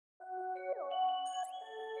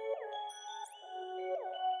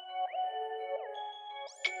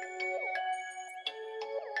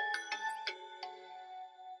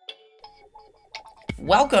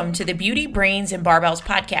Welcome to the Beauty, Brains, and Barbells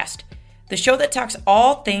podcast, the show that talks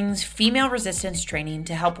all things female resistance training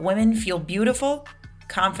to help women feel beautiful,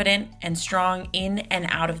 confident, and strong in and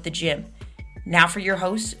out of the gym. Now for your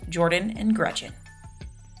hosts, Jordan and Gretchen.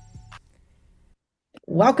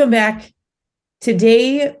 Welcome back.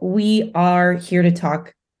 Today, we are here to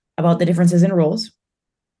talk about the differences in rules,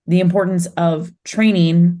 the importance of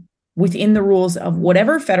training within the rules of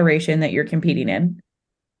whatever federation that you're competing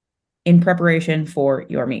in preparation for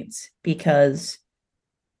your meets, because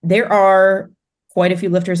there are quite a few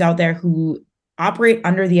lifters out there who operate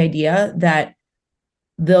under the idea that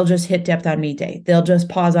they'll just hit depth on meet day. They'll just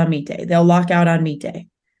pause on meet day. They'll lock out on meet day.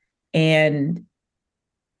 And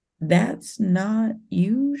that's not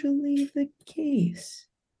usually the case.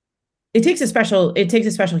 It takes a special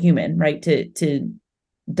human, right, to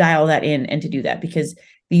dial that in and to do that, because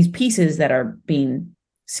these pieces that are being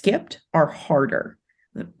skipped are harder,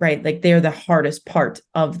 right? Like they're the hardest part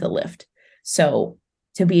of the lift. So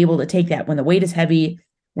to be able to take that when the weight is heavy,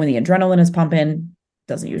 when the adrenaline is pumping,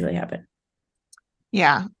 doesn't usually happen.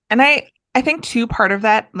 Yeah. And I think too, part of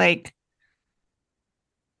that, like,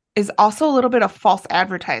 is also a little bit of false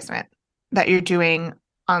advertisement that you're doing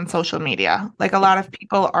on social media. Like a lot of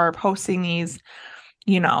people are posting these,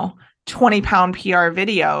 20-pound PR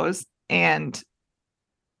videos, and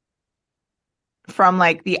from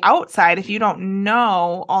like the outside, if you don't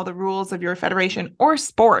know all the rules of your federation or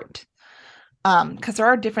sport, because there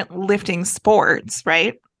are different lifting sports,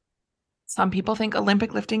 right? Some people think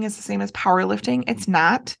Olympic lifting is the same as powerlifting. It's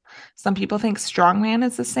not. Some people think strongman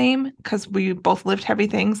is the same because we both lift heavy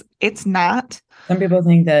things. It's not. Some people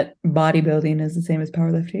think that bodybuilding is the same as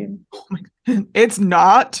powerlifting. Oh my God. It's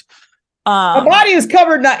not. My body is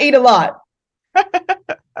covered, not eat a lot.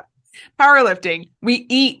 Powerlifting, we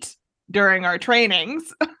eat during our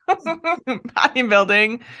trainings.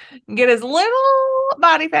 Bodybuilding, get as little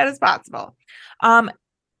body fat as possible.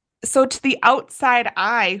 So to the outside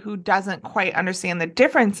eye who doesn't quite understand the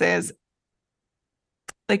differences,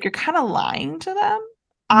 like you're kind of lying to them.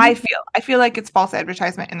 Mm-hmm. I feel like it's false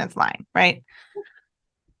advertisement and it's lying, right?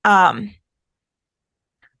 Like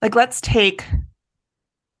let's take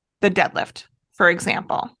the deadlift, for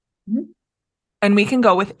example. Mm-hmm. And we can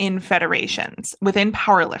go within federations, within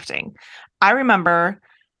powerlifting. I remember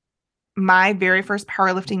my very first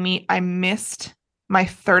powerlifting meet, I missed my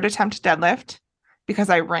third attempt deadlift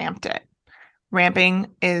because I ramped it.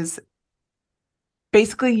 Ramping is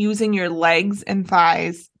basically using your legs and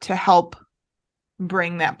thighs to help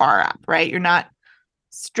bring that bar up, right? You're not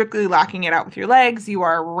strictly locking it out with your legs. You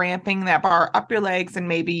are ramping that bar up your legs and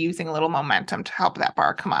maybe using a little momentum to help that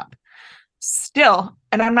bar come up. Still,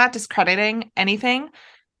 and I'm not discrediting anything,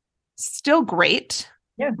 still great,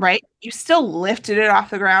 right? You still lifted it off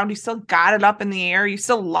the ground. You still got it up in the air. You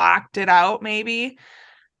still locked it out maybe.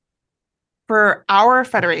 For our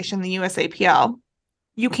federation, the USAPL,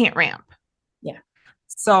 you can't ramp. Yeah.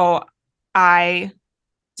 So I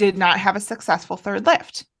did not have a successful third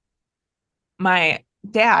lift. My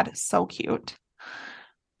dad, so cute,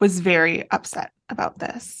 was very upset about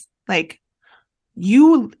this. Like,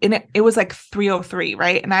 it was like 303,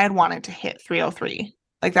 right? And I had wanted to hit 303.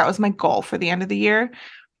 Like that was my goal for the end of the year.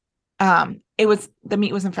 The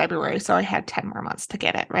meet was in February, so I had 10 more months to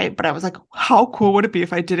get it, right? But I was like, how cool would it be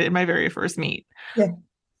if I did it in my very first meet? Yeah.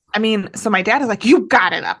 I mean, so my dad is like, you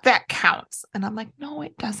got it up. That counts. And I'm like, no,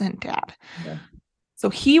 it doesn't, Dad. Yeah. So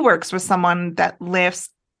he works with someone that lifts,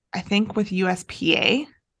 I think with USPA.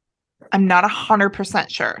 I'm not 100%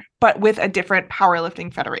 sure, but with a different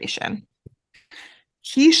powerlifting federation.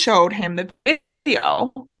 He showed him the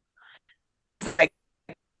video, like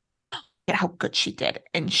how good she did,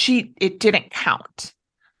 and it didn't count.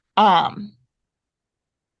 And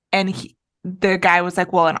the guy was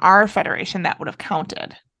like, well, in our federation that would have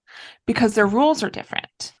counted because their rules are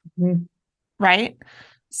different, mm-hmm. right?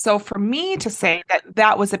 So for me to say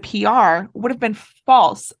that was a PR would have been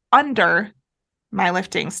false under my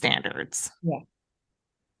lifting standards.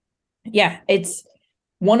 Yeah, it's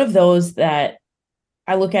one of those that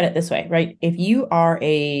I look at it this way, right? If you are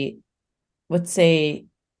let's say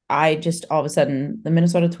I just all of a sudden, the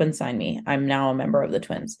Minnesota Twins signed me. I'm now a member of the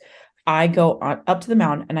Twins. I go up to the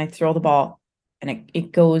mound and I throw the ball and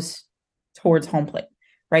it goes towards home plate,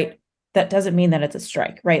 right? That doesn't mean that it's a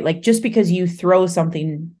strike, right? Like just because you throw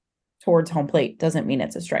something towards home plate doesn't mean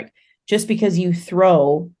it's a strike. Just because you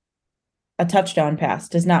throw a touchdown pass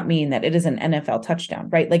does not mean that it is an NFL touchdown,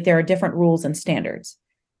 right? Like there are different rules and standards.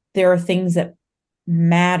 There are things that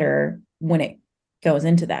matter when it goes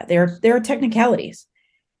into that. There are technicalities.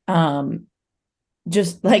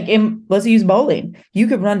 Just like let's use bowling. You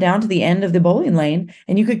could run down to the end of the bowling lane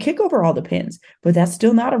and you could kick over all the pins, but that's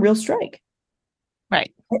still not a real strike.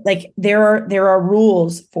 Right. Like there are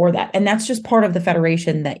rules for that. And that's just part of the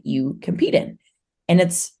federation that you compete in. And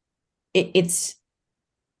it's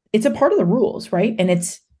a part of the rules, right?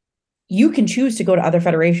 And you can choose to go to other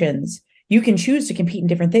federations. You can choose to compete in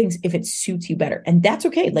different things if it suits you better. And that's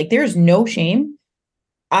okay. Like there's no shame.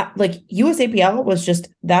 Like USAPL was just,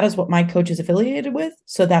 that is what my coach is affiliated with.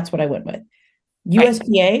 So that's what I went with.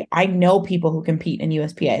 USPA, I know people who compete in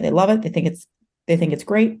USPA. They love it. They think it's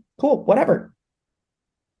great. Cool, whatever.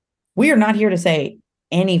 We are not here to say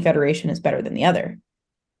any federation is better than the other.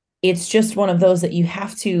 It's just one of those that you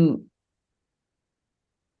have to,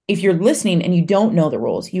 if you're listening and you don't know the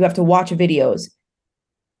rules, you have to watch videos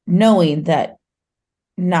knowing that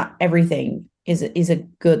not everything is a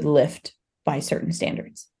good lift by certain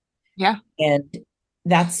standards. Yeah. And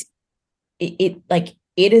that's it like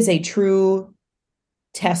it is a true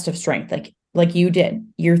test of strength. Like you did,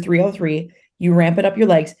 you're 303, you ramp it up your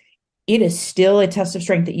legs. It is still a test of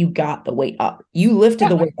strength that you got the weight up. You lifted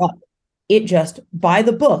the weight up. It just, by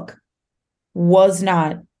the book, was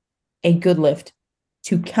not a good lift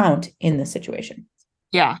to count in this situation.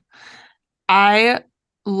 Yeah. I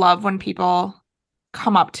love when people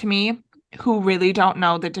come up to me who really don't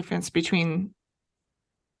know the difference between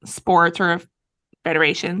sports or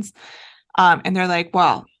federations. And they're like,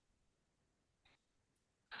 well,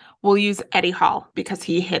 we'll use Eddie Hall because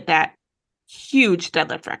he hit that huge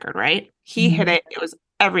deadlift record, right? He hit it. It was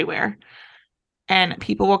everywhere. And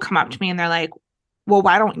people will come up to me and they're like, well,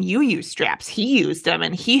 why don't you use straps? He used them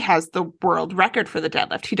and he has the world record for the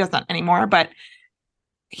deadlift. He doesn't anymore, but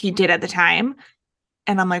he did at the time.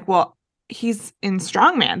 And I'm like, well, he's in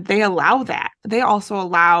strongman. They allow that. They also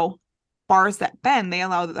allow bars that bend. They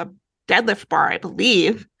allow the deadlift bar, I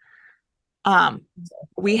believe.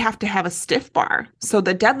 We have to have a stiff bar. So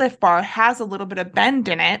the deadlift bar has a little bit of bend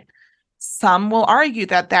in it. Some will argue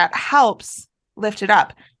that that helps lift it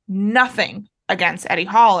up. Nothing against Eddie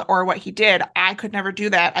Hall or what he did. I could never do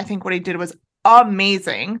that. I think what he did was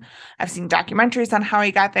amazing. I've seen documentaries on how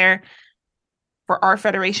he got there. For our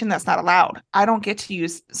federation, that's not allowed. I don't get to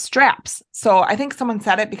use straps. So I think someone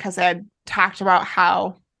said it because I had talked about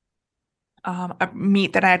how a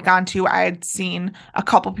meet that I had gone to, I had seen a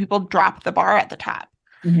couple people drop the bar at the top.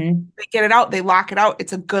 Mm-hmm. They get it out, they lock it out.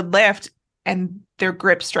 It's a good lift and their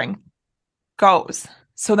grip strength goes.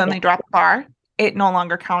 So then they drop the bar. It no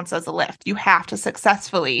longer counts as a lift. You have to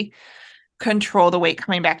successfully control the weight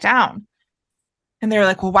coming back down. And they're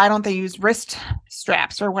like, well, why don't they use wrist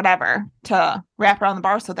straps or whatever to wrap around the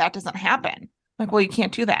bar so that doesn't happen? I'm like, well, you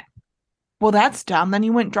can't do that. Well, that's dumb. Then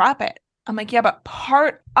you wouldn't drop it. I'm like, yeah, but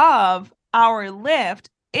part of our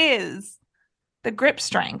lift is the grip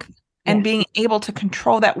strength and being able to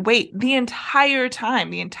control that weight the entire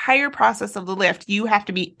time, the entire process of the lift. You have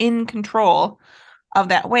to be in control of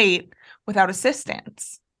that weight without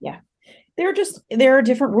assistance. Yeah. There are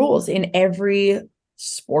different rules in every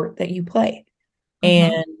sport that you play.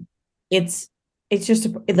 And it's just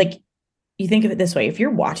like, you think of it this way. If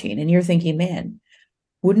you're watching and you're thinking, man,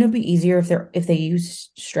 wouldn't it be easier if they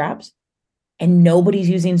use straps and nobody's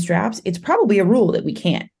using straps? It's probably a rule that we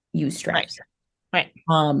can't use straps. Right.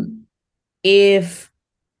 If,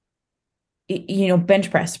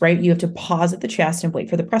 bench press, right? You have to pause at the chest and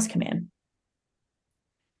wait for the press command.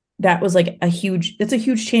 That was like that's a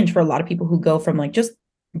huge change for a lot of people who go from like just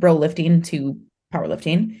bro lifting to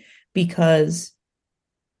powerlifting, because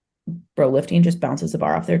bro lifting just bounces the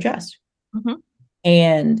bar off their chest.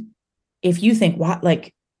 And if you think, what,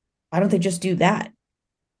 like, why don't they just do that?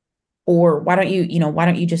 Or why don't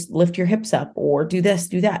you just lift your hips up or do this,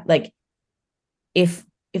 do that? Like, if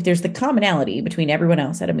there's the commonality between everyone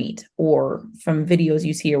else at a meet or from videos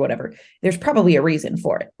you see or whatever, there's probably a reason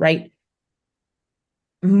for it, right?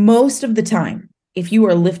 Most of the time, if you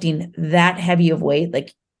are lifting that heavy of weight,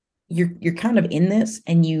 like you're kind of in this,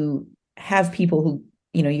 and you have people who,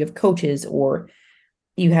 you have coaches or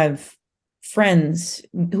you have friends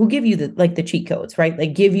who give you the cheat codes, right?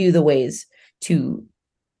 Like give you the ways to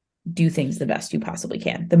do things the best you possibly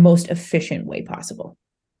can, the most efficient way possible.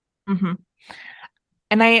 And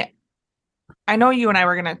I know you and I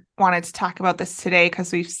wanted to talk about this today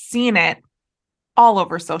because we've seen it all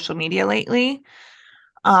over social media lately,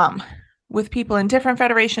 with people in different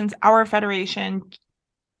federations, our federation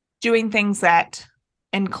doing things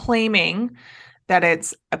and claiming that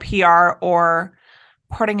it's a PR or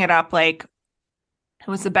putting it up like it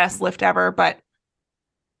was the best lift ever, but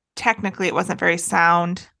technically it wasn't very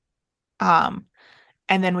sound. And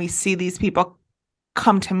then we see these people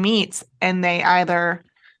come to meets and they either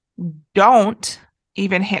don't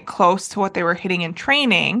even hit close to what they were hitting in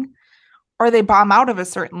training, or they bomb out of a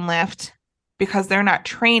certain lift because they're not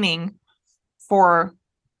training for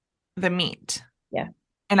the meet. Yeah.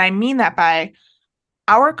 And I mean that by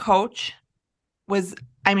our coach was,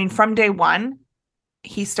 I mean, from day one,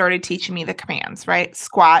 he started teaching me the commands, right?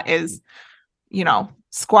 Squat is,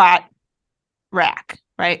 squat, rack,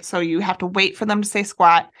 right? So you have to wait for them to say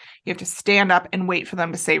squat. You have to stand up and wait for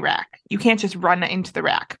them to say rack. You can't just run into the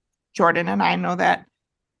rack. Jordan and I know that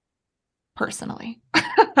personally.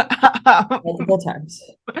 Multiple times.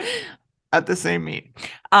 At the same meet.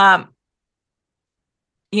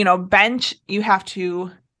 Bench, you have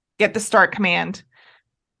to get the start command.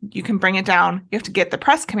 You can bring it down. You have to get the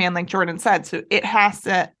press command, like Jordan said. So it has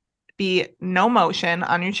to be no motion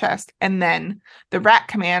on your chest. And then the rack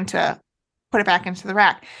command to put it back into the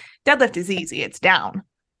rack. Deadlift is easy. It's down.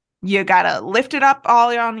 You got to lift it up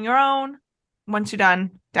all on your own. Once you're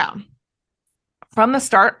done, down. From the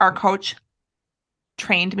start, our coach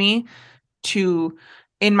trained me to,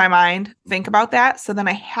 in my mind, think about that. So then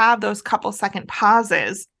I have those couple second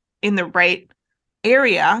pauses in the right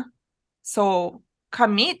area. So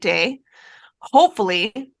come meet day,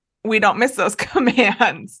 hopefully we don't miss those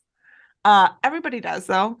commands. Everybody does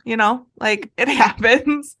though, like it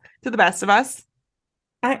happens to the best of us.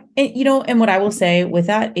 And what I will say with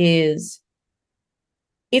that is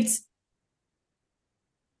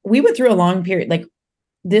we went through a long period. Like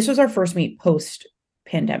this was our first meet post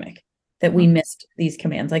pandemic that we missed these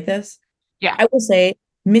commands like this. Yeah. I will say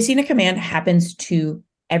missing a command happens to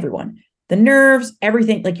everyone. The nerves,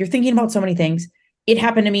 everything, like you're thinking about so many things. It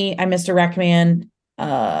happened to me. I missed a rack command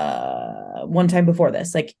one time before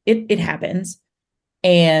this. Like it happens.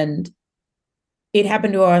 And it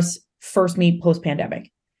happened to us first meet post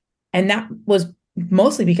pandemic. And that was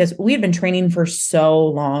mostly because we had been training for so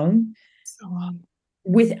long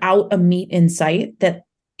without a meet in sight that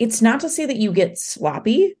it's not to say that you get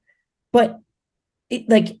sloppy, but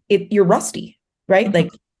you're rusty, right? Mm-hmm.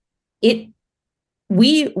 Like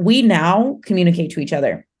we now communicate to each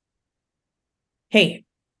other. Hey,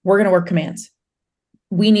 we're going to work commands.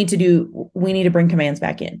 We need to bring commands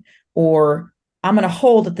back in, or I'm going to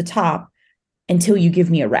hold at the top until you give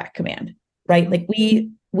me a rack command, right? Like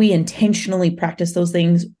we intentionally practice those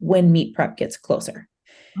things when meet prep gets closer.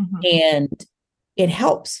 And it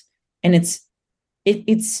helps. And it's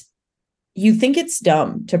you think it's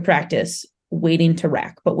dumb to practice waiting to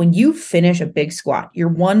rack, but when you finish a big squat, you're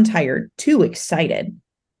 1, tired, 2, excited,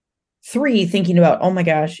 3, thinking about, oh my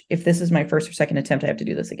gosh, if this is my first or second attempt, I have to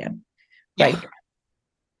do this again. Right. Yeah.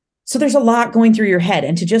 So there's a lot going through your head,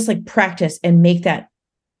 and to just like practice and make that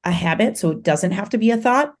a habit so it doesn't have to be a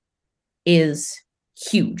thought is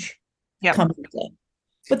huge. Yeah.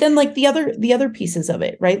 But then like the other pieces of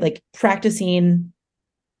it, right? Like practicing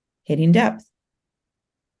hitting depth,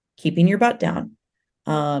 keeping your butt down,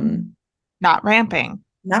 not ramping,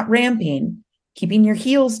 keeping your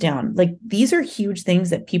heels down. Like these are huge things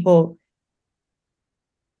that people,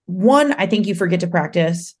 1, I think you forget to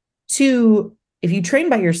practice. 2, if you train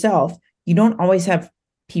by yourself, you don't always have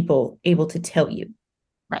people able to tell you.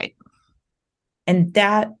 Right. And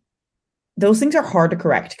those things are hard to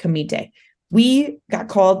correct come meet day. We got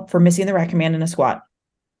called for missing the rack command in a squat.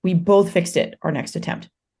 We both fixed it our next attempt.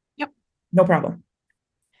 Yep. No problem.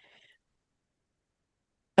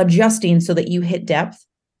 Adjusting so that you hit depth,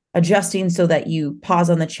 adjusting so that you pause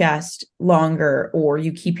on the chest longer, or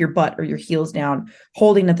you keep your butt or your heels down,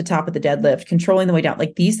 holding at the top of the deadlift, controlling the way down.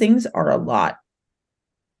 Like these things are a lot.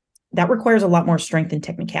 That requires a lot more strength and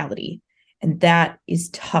technicality. And that is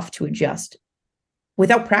tough to adjust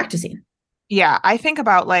without practicing. Yeah. I think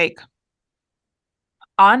about like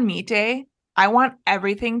on meet day, I want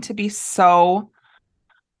everything to be so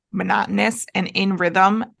monotonous and in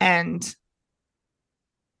rhythm, and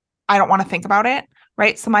I don't want to think about it,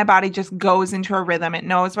 right? So my body just goes into a rhythm. It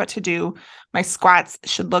knows what to do. My squats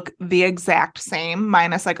should look the exact same,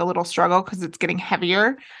 minus like a little struggle because it's getting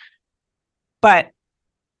heavier. But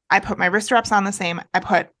I put my wrist reps on the same. I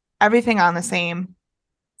put everything on the same.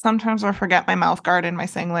 Sometimes I forget my mouth guard in my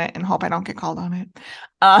singlet and hope I don't get called on it.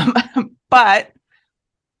 But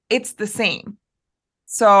it's the same.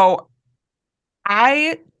 So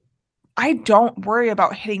I don't worry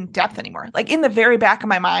about hitting depth anymore. Like in the very back of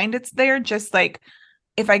my mind, it's there. Just like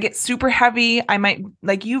if I get super heavy, I might,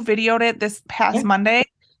 like you videoed it this past Monday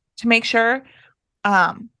to make sure.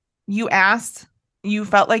 You asked, you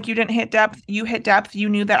felt like you didn't hit depth. You hit depth. You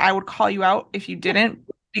knew that I would call you out if you didn't,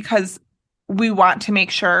 because we want to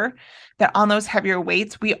make sure that on those heavier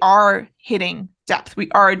weights, we are hitting depth.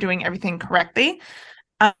 We are doing everything correctly.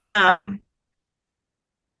 But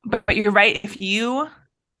you're right. If you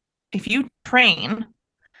if you train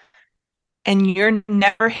and you're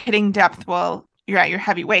never hitting depth while you're at your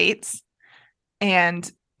heavy weights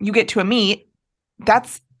and you get to a meet,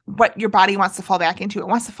 that's what your body wants to fall back into. It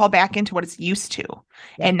wants to fall back into what it's used to.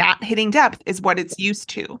 Yeah. And not hitting depth is what it's used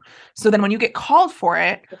to. So then when you get called for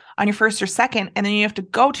it on your first or second, and then you have to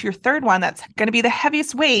go to your third one, that's going to be the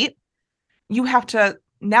heaviest weight, you have to,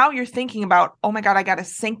 now you're thinking about, oh my God, I got to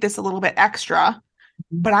sink this a little bit extra,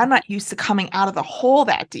 but I'm not used to coming out of the hole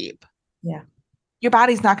that deep. Yeah. Your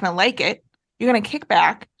body's not going to like it. You're going to kick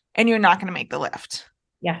back and you're not going to make the lift.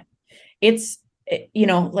 Yeah. It's, you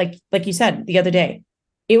know, like you said the other day,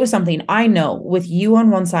 it was something I know with you on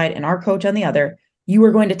one side and our coach on the other, you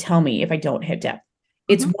were going to tell me if I don't hit depth.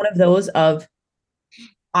 It's one of those of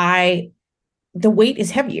the weight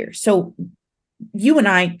is heavier. So you and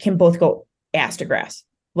I can both go ass to grass.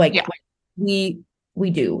 Like we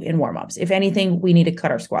do in warm-ups. If anything, we need to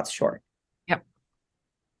cut our squats short. Yep.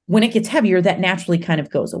 When it gets heavier, that naturally kind of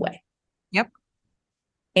goes away. Yep.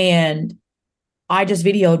 And I just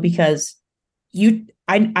videoed because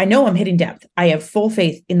I know I'm hitting depth. I have full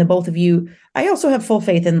faith in the both of you. I also have full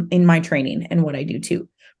faith in my training and what I do too.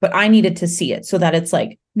 But I needed to see it so that it's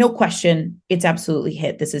like, no question, it's absolutely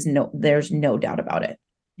hit. There's no doubt about it.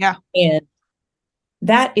 Yeah. And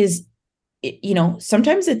that is, you know,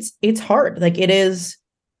 sometimes it's hard. Like it is,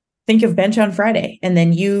 think of bench on Friday. And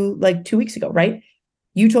then you, like 2 weeks ago, right?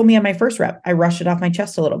 You told me on my first rep, I rushed it off my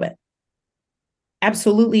chest a little bit.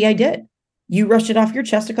 Absolutely, I did. You rushed it off your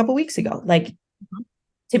chest a couple weeks ago. Like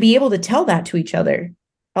to be able to tell that to each other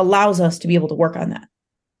allows us to be able to work on that.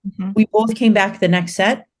 We both came back the next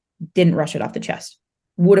set, didn't rush it off the chest,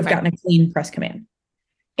 would have gotten a clean press command.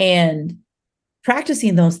 And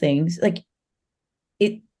practicing those things, like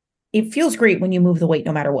it feels great when you move the weight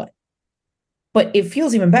no matter what. But it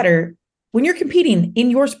feels even better when you're competing in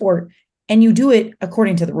your sport and you do it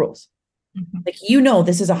according to the rules. Like, you know,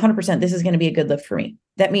 this is 100%, this is going to be a good lift for me.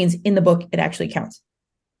 That means in the book, it actually counts.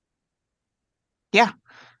 Yeah,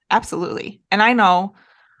 absolutely. And I know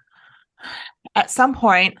at some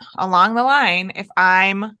point along the line, if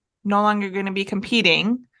I'm no longer going to be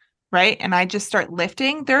competing, right, and I just start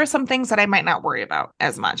lifting, there are some things that I might not worry about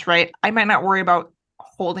as much, right? I might not worry about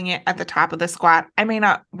holding it at the top of the squat. I may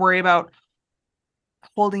not worry about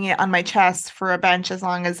holding it on my chest for a bench as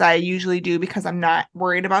long as I usually do, because I'm not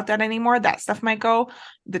worried about that anymore. That stuff might go.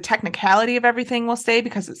 The technicality of everything will stay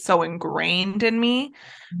because it's so ingrained in me.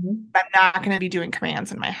 I'm not going to be doing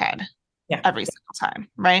commands in my head every single time,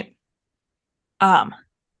 right?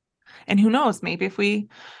 And who knows, maybe if we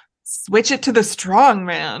switch it to the strong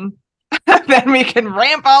man, then we can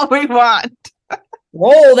ramp all we want.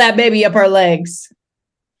 Roll that baby up our legs.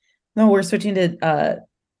 No, we're switching to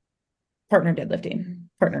partner deadlifting.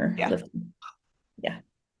 Lifting. Yeah.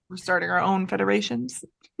 We're starting our own federations.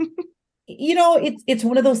 You know, it's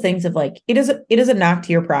one of those things of like, it is a knock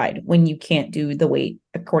to your pride when you can't do the weight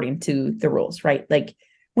according to the rules, right? Like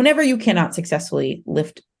whenever you cannot successfully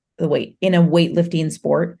lift the weight in a weightlifting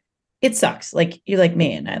sport, it sucks. Like you're like,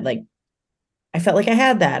 man, I felt like I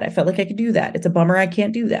had that. I felt like I could do that. It's a bummer I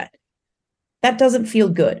can't do that. That doesn't feel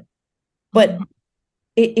good. But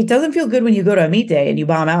it doesn't feel good when you go to a meet day and you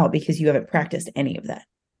bomb out because you haven't practiced any of that,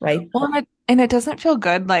 right? Well, and it doesn't feel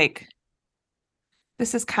good. Like,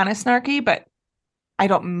 this is kind of snarky, but I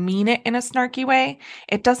don't mean it in a snarky way.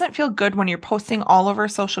 It doesn't feel good when you're posting all over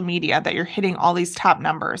social media that you're hitting all these top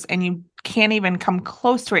numbers and you can't even come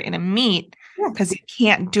close to it in a meet because you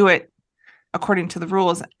can't do it according to the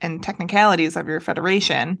rules and technicalities of your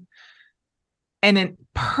federation. And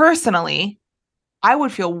personally, I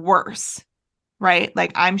would feel worse, right?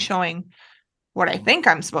 Like I'm showing what I think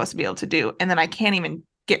I'm supposed to be able to do, and then I can't even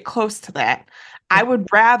get close to that. I would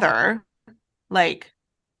rather like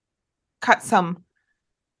cut some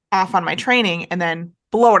off on my training and then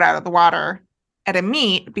blow it out of the water at a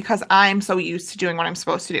meet because I'm so used to doing what I'm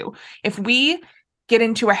supposed to do. If we get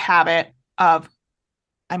into a habit of,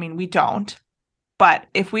 I mean, we don't, but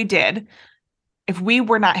if we did, if we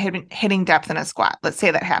were not hitting depth in a squat, let's say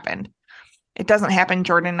that happened. It doesn't happen.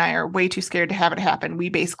 Jordan and I are way too scared to have it happen. We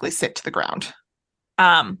basically sit to the ground.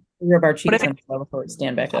 Rub our cheeks before we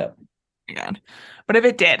stand back up. God. But if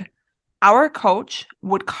it did, our coach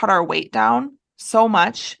would cut our weight down so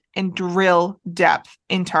much and drill depth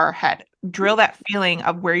into our head. Drill that feeling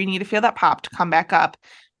of where you need to feel that pop to come back up.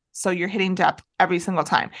 So you're hitting depth every single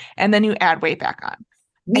time. And then you add weight back on.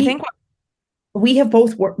 I think we have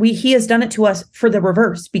both he has done it to us for the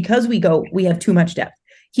reverse because we have too much depth.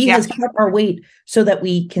 He has cut our weight so that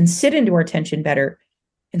we can sit into our tension better.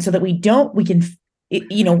 And so that we can,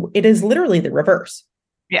 it is literally the reverse.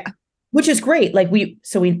 Yeah. Which is great. Like we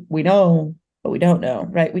know but we don't know,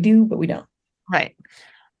 right? We do, but we don't. Right.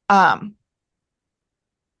 I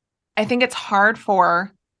think it's hard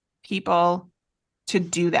for people to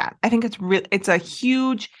do that. I think it's a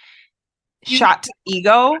huge shot to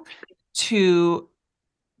ego to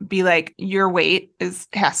be like, your weight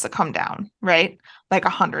has to come down, right? Like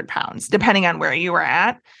 100 pounds, depending on where you were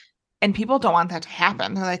at. And people don't want that to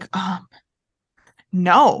happen. They're like,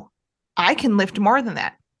 no, I can lift more than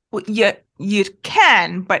that. Well, you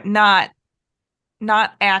can, but not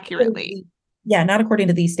accurately. Yeah, not according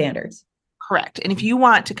to these standards. Correct. And if you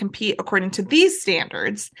want to compete according to these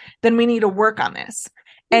standards, then we need to work on this.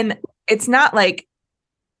 And it's not like,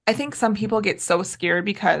 I think some people get so scared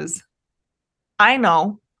because I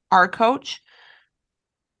know our coach,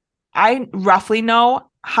 I roughly know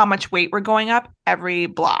how much weight we're going up every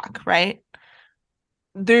block, right?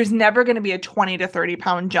 There's never going to be a 20 to 30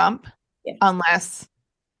 pound jump unless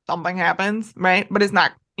something happens, right? But it's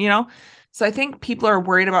not, So I think people are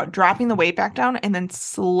worried about dropping the weight back down and then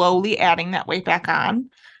slowly adding that weight back on.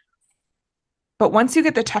 But once you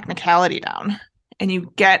get the technicality down and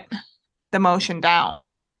you get the motion down,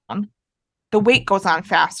 the weight goes on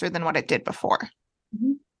faster than what it did before.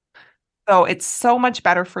 Mm-hmm. So it's so much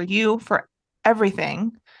better for you, for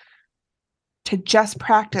everything, to just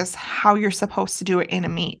practice how you're supposed to do it in a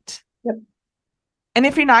meet. Yep. And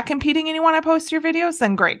if you're not competing and you want to post your videos,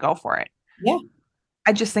 then great, go for it. Yeah.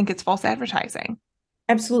 I just think it's false advertising.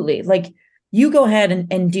 Absolutely. Like, you go ahead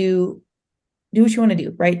and do what you want to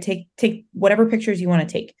do, right? Take whatever pictures you want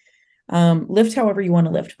to take. Lift however you want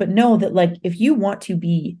to lift. But know that, like, if you want to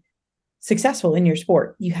be successful in your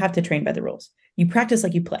sport, you have to train by the rules. You practice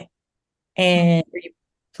like you play. Or you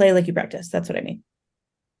play like you practice. That's what I mean.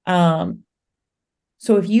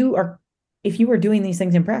 So if you are doing these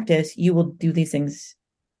things in practice, you will do these things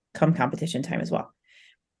come competition time as well.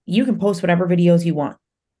 You can post whatever videos you want.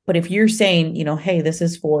 But if you're saying, hey, this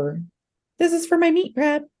is for my meet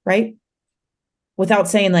prep, right? Without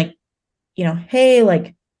saying, like, hey,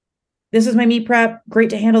 like, this is my meet prep, great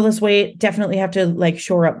to handle this weight, definitely have to, like,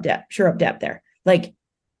 shore up depth there. Like,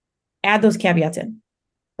 add those caveats in,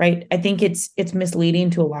 right? I think it's misleading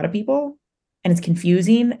to a lot of people and it's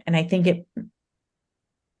confusing. And I think it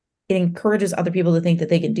encourages other people to think that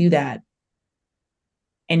they can do that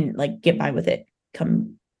and, like, get by with it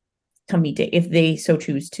come meet day, if they so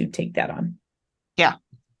choose to take that on. Yeah.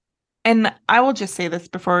 And I will just say this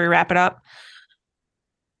before we wrap it up.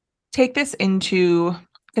 Take this into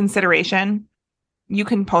consideration. You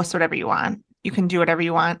can post whatever you want. You can do whatever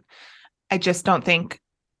you want. I just don't think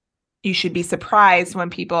you should be surprised when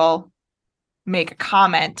people make a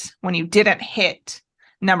comment when you didn't hit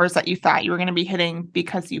numbers that you thought you were going to be hitting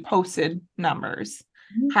because you posted numbers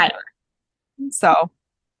higher. So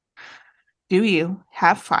do you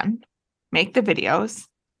have fun? Make the videos,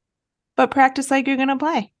 but practice like you're going to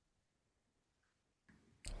play.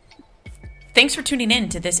 Thanks for tuning in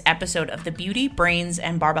to this episode of the Beauty, Brains,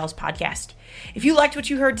 and Barbells podcast. If you liked what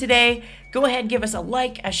you heard today, go ahead and give us a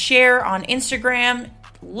like, a share on Instagram.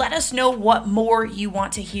 Let us know what more you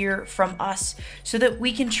want to hear from us so that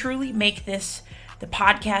we can truly make this the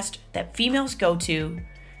podcast that females go to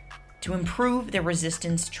improve their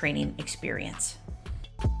resistance training experience.